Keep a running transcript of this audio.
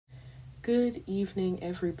Good evening,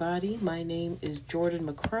 everybody. My name is Jordan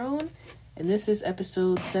McCrone, and this is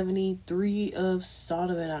episode 73 of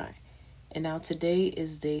Sodom and I. And now today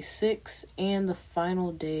is day 6 and the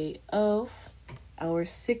final day of our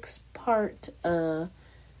 6-part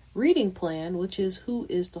reading plan, which is Who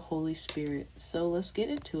is the Holy Spirit? So let's get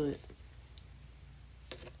into it.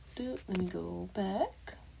 Let me go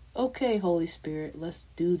back. Okay, Holy Spirit, let's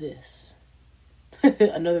do this.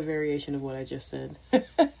 Another variation of what I just said.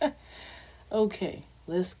 Okay,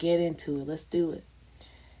 let's get into it. Let's do it.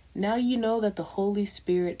 Now you know that the Holy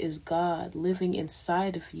Spirit is God living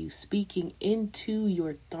inside of you, speaking into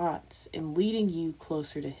your thoughts and leading you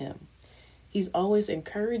closer to Him. He's always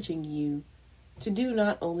encouraging you to do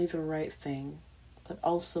not only the right thing, but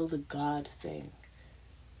also the God thing.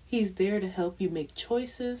 He's there to help you make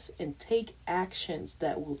choices and take actions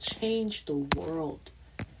that will change the world.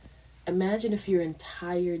 Imagine if your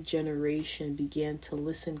entire generation began to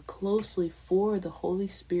listen closely for the Holy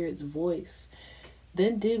Spirit's voice,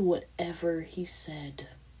 then did whatever He said.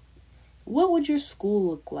 What would your school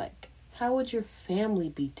look like? How would your family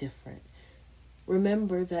be different?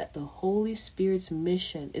 Remember that the Holy Spirit's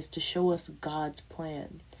mission is to show us God's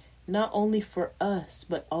plan, not only for us,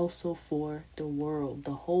 but also for the world,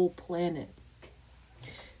 the whole planet.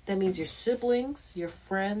 That means your siblings, your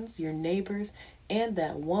friends, your neighbors, and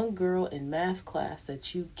that one girl in math class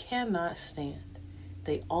that you cannot stand.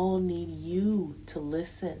 They all need you to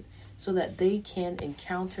listen so that they can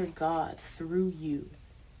encounter God through you.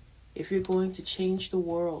 If you're going to change the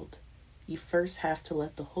world, you first have to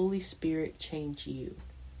let the Holy Spirit change you. You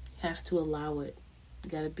have to allow it. You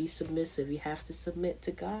got to be submissive. You have to submit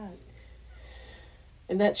to God.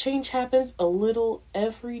 And that change happens a little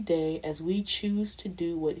every day as we choose to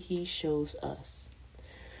do what He shows us.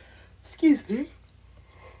 Excuse me.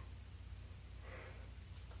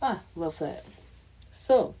 Love that.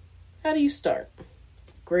 So, how do you start?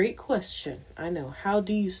 Great question. I know. How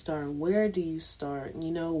do you start? Where do you start?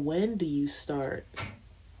 When do you start?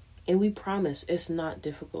 And we promise it's not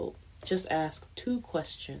difficult. Just ask 2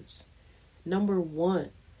 questions. Number 1,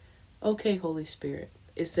 okay, Holy Spirit,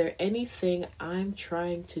 is there anything I'm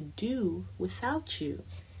trying to do without you?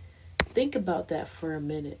 Think about that for a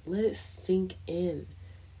minute. Let it sink in.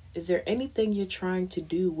 Is there anything you're trying to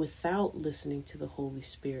do without listening to the Holy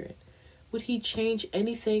Spirit? Would He change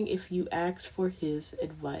anything if you asked for His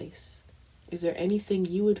advice? Is there anything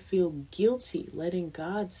you would feel guilty letting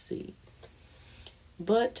God see?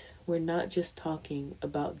 But we're not just talking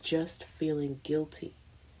about just feeling guilty.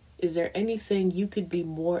 Is there anything you could be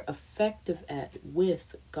more effective at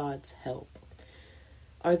with God's help?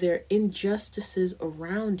 Are there injustices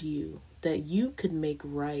around you that you could make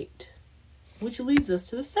right? Which leads us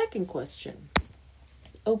to the second question.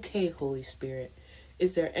 Okay, Holy Spirit,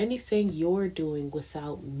 is there anything you're doing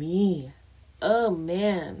without me? Oh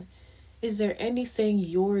man, is there anything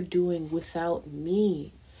you're doing without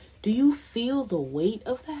me? Do you feel the weight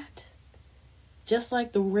of that? Just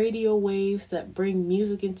like the radio waves that bring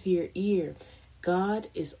music into your ear, God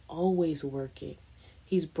is always working.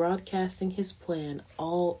 He's broadcasting His plan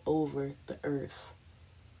all over the earth.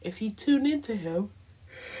 If you tune into Him,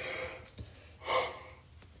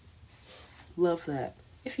 love that.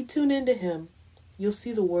 If you tune into Him, you'll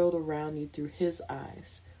see the world around you through His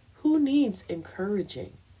eyes. Who needs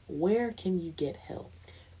encouraging? Where can you get help?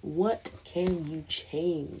 What can you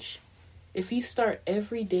change? If you start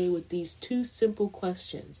every day with these 2 simple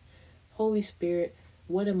questions, Holy Spirit,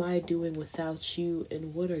 what am I doing without you,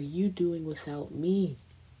 and what are you doing without me?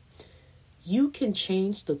 You can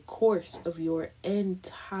change the course of your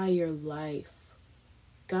entire life.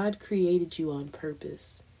 God created you on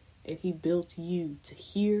purpose, and He built you to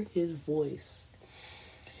hear His voice.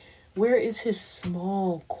 Where is His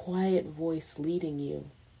small, quiet voice leading you?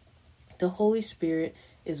 The Holy Spirit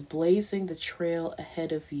is blazing the trail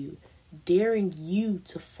ahead of you, daring you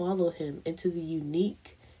to follow Him into the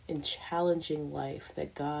unique and challenging life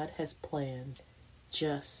that God has planned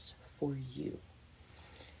just for you.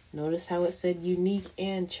 Notice how it said unique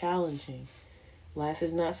and challenging. Life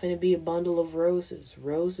is not going to be a bundle of roses.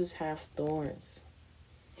 Roses have thorns.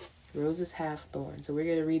 Roses have thorns. So we're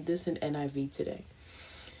going to read this in NIV today.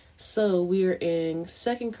 So we are in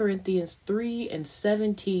 2 Corinthians 3 and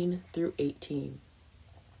 17 through 18.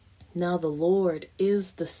 Now the Lord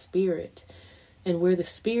is the Spirit, and where the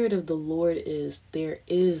Spirit of the Lord is, there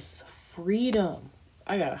is freedom.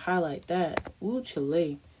 I gotta highlight that. Woo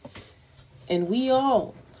chile. And we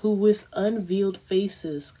all, who with unveiled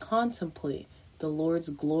faces contemplate the Lord's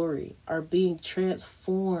glory, are being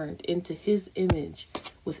transformed into His image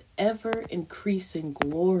with ever-increasing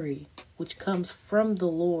glory, which comes from the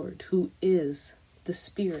Lord, who is the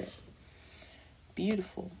Spirit.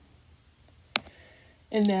 Beautiful.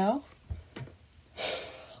 And now,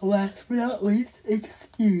 last but not least,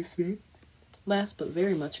 excuse me. Last but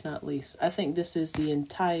very much not least, I think this is the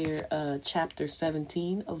entire chapter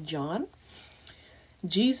 17 of John.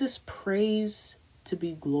 Jesus prays to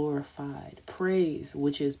be glorified. Praise,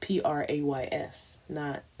 which is Prays,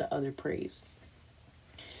 not the other praise.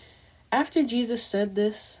 After Jesus said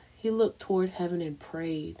this, he looked toward heaven and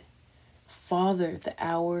prayed, Father, the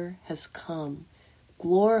hour has come.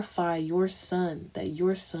 Glorify your Son, that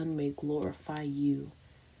your Son may glorify you.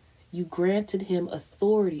 You granted him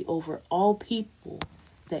authority over all people,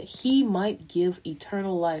 that he might give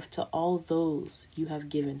eternal life to all those you have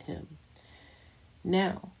given him.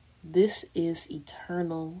 Now, this is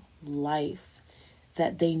eternal life,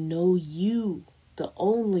 that they know you, the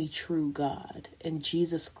only true God, and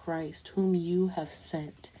Jesus Christ, whom you have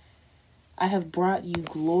sent. I have brought you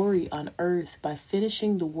glory on earth by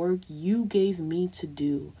finishing the work you gave me to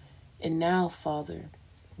do. And now, Father,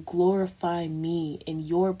 glorify me in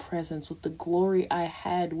your presence with the glory I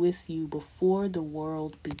had with you before the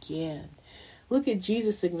world began. Look at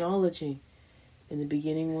Jesus acknowledging, in the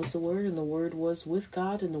beginning was the Word, and the Word was with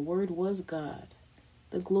God, and the Word was God.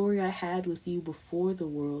 The glory I had with you before the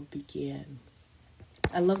world began.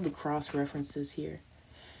 I love the cross references here.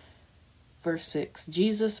 Verse 6,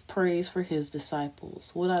 Jesus prays for his disciples.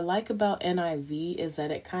 What I like about NIV is that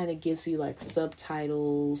it kind of gives you like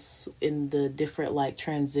subtitles in the different like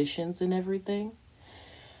transitions and everything.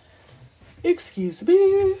 Excuse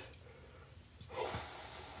me.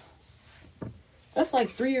 That's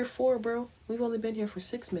like 3 or 4, bro. We've only been here for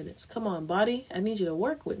 6 minutes. Come on, body. I need you to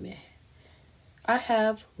work with me. I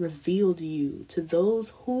have revealed you to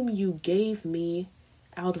those whom you gave me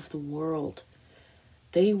out of the world.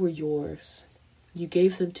 They were yours. You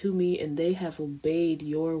gave them to me, and they have obeyed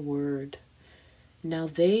your word. Now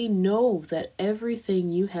they know that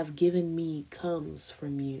everything you have given me comes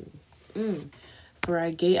from you. I'm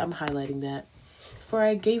highlighting that. For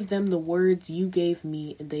I gave them the words you gave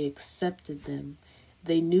me, and they accepted them.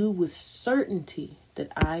 They knew with certainty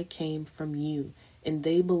that I came from you, and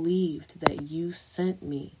they believed that you sent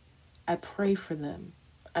me. I pray for them.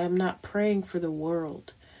 I am not praying for the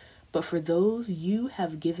world, but for those you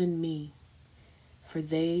have given me, for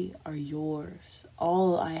they are yours.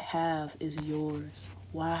 All I have is yours.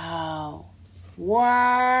 Wow.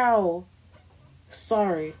 Wow.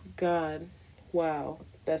 Sorry, God. Wow.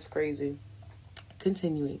 That's crazy.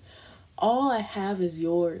 Continuing. All I have is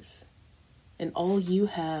yours, and all you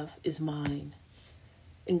have is mine.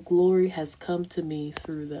 And glory has come to me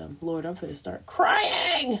through them. Lord, I'm finna start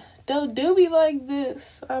crying. Don't do me like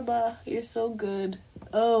this. Abba, you're so good.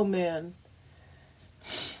 Oh, man.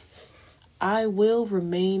 I will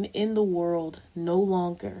remain in the world no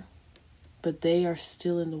longer, but they are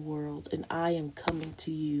still in the world, and I am coming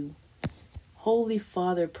to you. Holy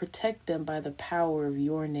Father, protect them by the power of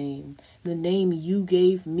your name, the name you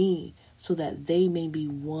gave me, so that they may be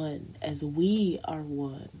one as we are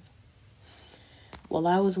one. While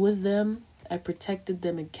I was with them, I protected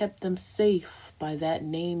them and kept them safe by that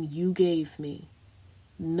name you gave me.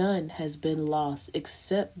 None has been lost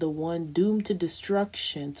except the one doomed to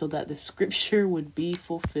destruction, so that the scripture would be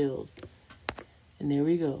fulfilled. And there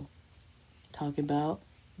we go. Talking about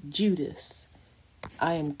Judas.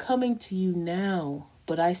 I am coming to you now,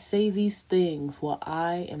 but I say these things while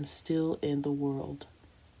I am still in the world,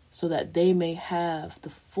 so that they may have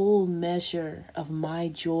the full measure of my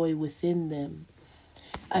joy within them.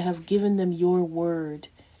 I have given them your word,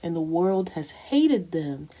 and the world has hated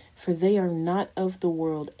them, for they are not of the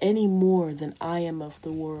world any more than I am of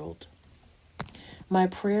the world. My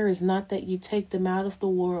prayer is not that you take them out of the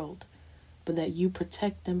world, but that you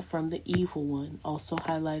protect them from the evil one, also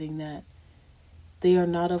highlighting that. They are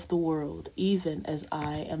not of the world, even as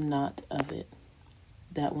I am not of it.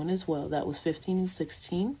 That one as well. That was 15 and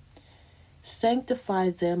 16.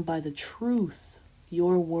 Sanctify them by the truth.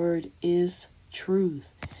 Your word is truth.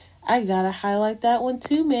 I gotta highlight that one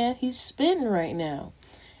too, man. He's spitting right now.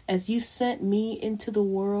 As you sent me into the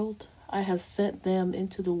world, I have sent them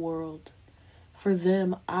into the world. For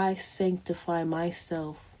them I sanctify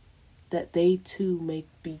myself, that they too may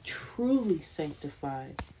be truly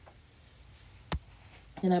sanctified.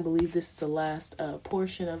 And I believe this is the last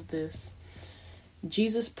portion of this.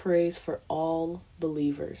 Jesus prays for all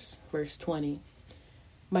believers. Verse 20.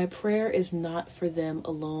 My prayer is not for them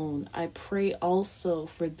alone. I pray also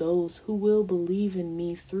for those who will believe in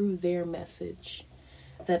me through their message,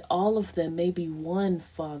 that all of them may be one,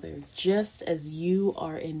 Father, just as you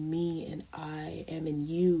are in me and I am in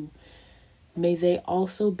you. May they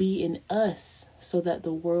also be in us, so that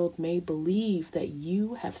the world may believe that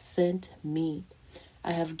you have sent me.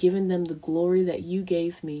 I have given them the glory that you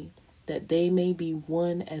gave me, that they may be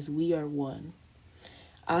one as we are one.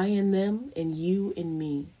 I in them and you in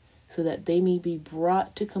me, so that they may be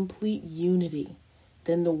brought to complete unity.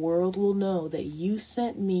 Then the world will know that you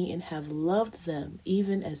sent me and have loved them,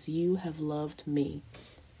 even as you have loved me.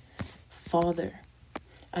 Father,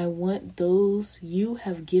 I want those you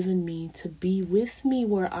have given me to be with me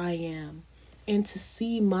where I am, and to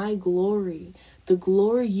see my glory, the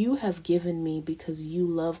glory you have given me because you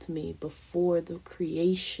loved me before the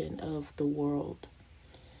creation of the world.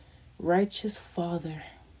 Righteous Father,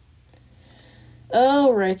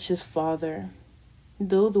 oh righteous Father,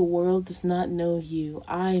 though the world does not know you,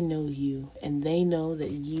 I know you, and they know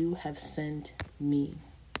that you have sent me.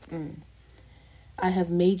 I have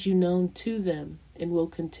made you known to them and will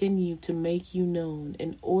continue to make you known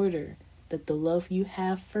in order that the love you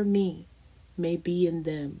have for me may be in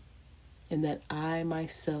them and that I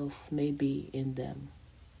myself may be in them.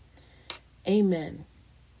 Amen.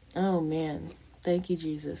 Oh man. Thank you,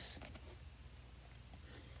 Jesus.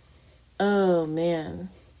 Oh man.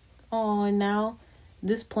 Oh, and now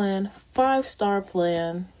this plan, 5-star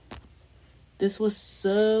plan. This was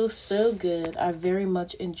so good. I very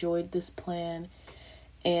much enjoyed this plan.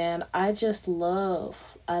 And I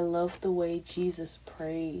love the way Jesus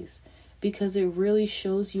prays, because it really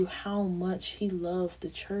shows you how much he loved the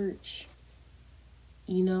church.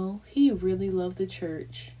 You know, he really loved the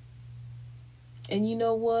church. And you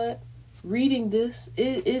know what? Reading this,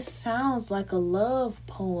 it sounds like a love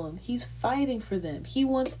poem. He's fighting for them. He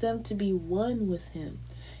wants them to be one with him.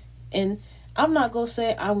 And I'm not going to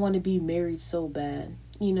say I want to be married so bad,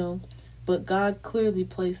 you know, but God clearly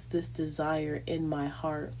placed this desire in my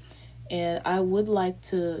heart. And I would like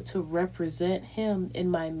to represent him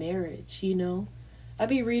in my marriage, you know. I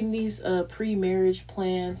be reading these pre-marriage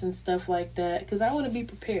plans and stuff like that because I want to be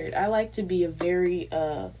prepared. I like to be a very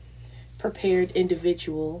prepared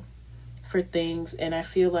individual for things. And I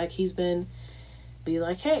feel like he's be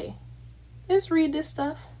like, hey, just read this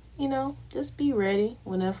stuff, you know. Just be ready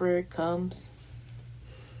whenever it comes.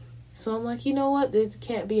 So I'm like, you know what? There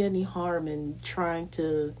can't be any harm in trying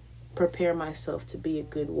to prepare myself to be a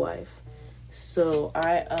good wife. So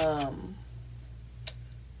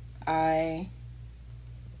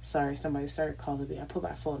sorry, somebody started calling me. I put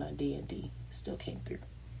my phone on D&D. Still came through.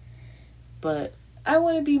 But I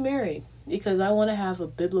want to be married because I want to have a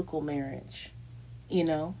biblical marriage, you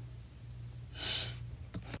know.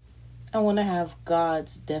 I want to have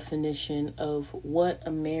God's definition of what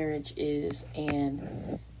a marriage is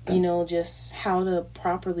and, you know, just how to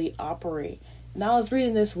properly operate. Now I was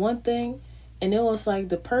reading this one thing and it was like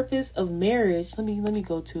the purpose of marriage. Let me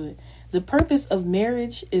go to it. The purpose of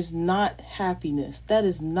marriage is not happiness. That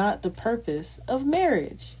is not the purpose of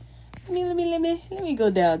marriage. Let me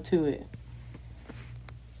go down to it.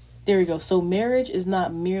 There we go. So marriage is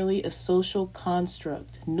not merely a social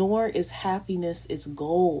construct, nor is happiness its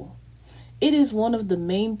goal. It is one of the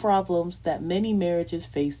main problems that many marriages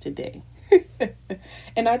face today.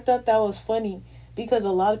 And I thought that was funny because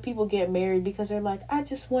a lot of people get married because they're like, I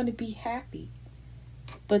just want to be happy.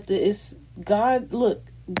 But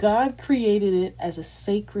God created it as a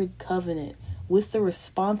sacred covenant with the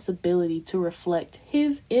responsibility to reflect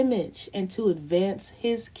his image and to advance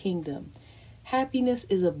his kingdom. Happiness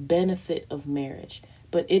is a benefit of marriage,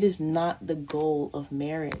 but it is not the goal of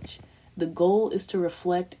marriage. The goal is to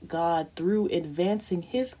reflect God through advancing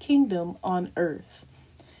his kingdom on earth.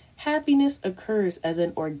 Happiness occurs as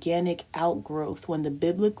an organic outgrowth when the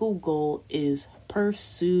biblical goal is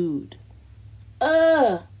pursued.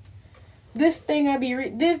 This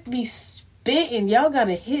thing this be spitting. Y'all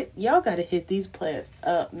gotta hit these plants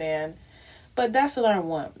up, man. But that's what I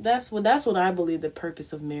want. That's what I believe the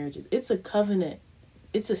purpose of marriage is. It's a covenant.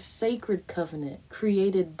 It's a sacred covenant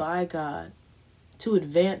created by God to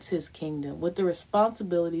advance his kingdom with the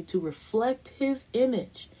responsibility to reflect his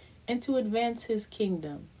image and to advance his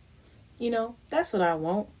kingdom. You know, that's what I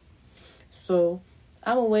want. So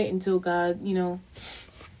I'm going to wait until God, you know,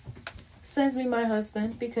 sends me my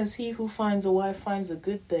husband, because he who finds a wife finds a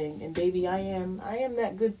good thing. And baby, I am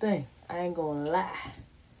that good thing. I ain't going to lie.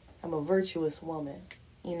 I'm a virtuous woman,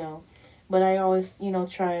 you know. But I always, you know,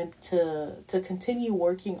 try to continue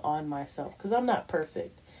working on myself, because I'm not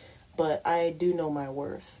perfect. But I do know my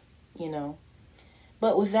worth, you know.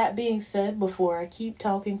 But with that being said, before I keep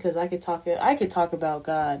talking, because I could talk about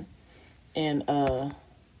God, and I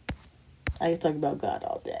could talk about God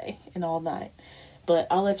all day and all night. But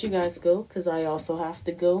I'll let you guys go, because I also have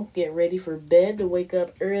to go get ready for bed to wake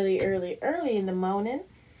up early in the morning.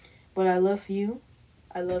 But I love you.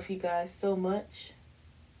 I love you guys so much.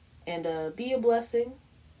 And be a blessing.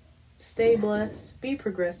 Stay blessed. Be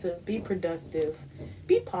progressive. Be productive.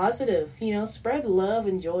 Be positive. Spread love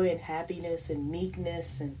and joy and happiness and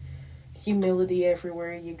meekness and humility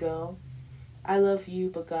everywhere you go. I love you,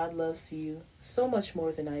 but God loves you so much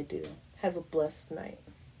more than I do. Have a blessed night.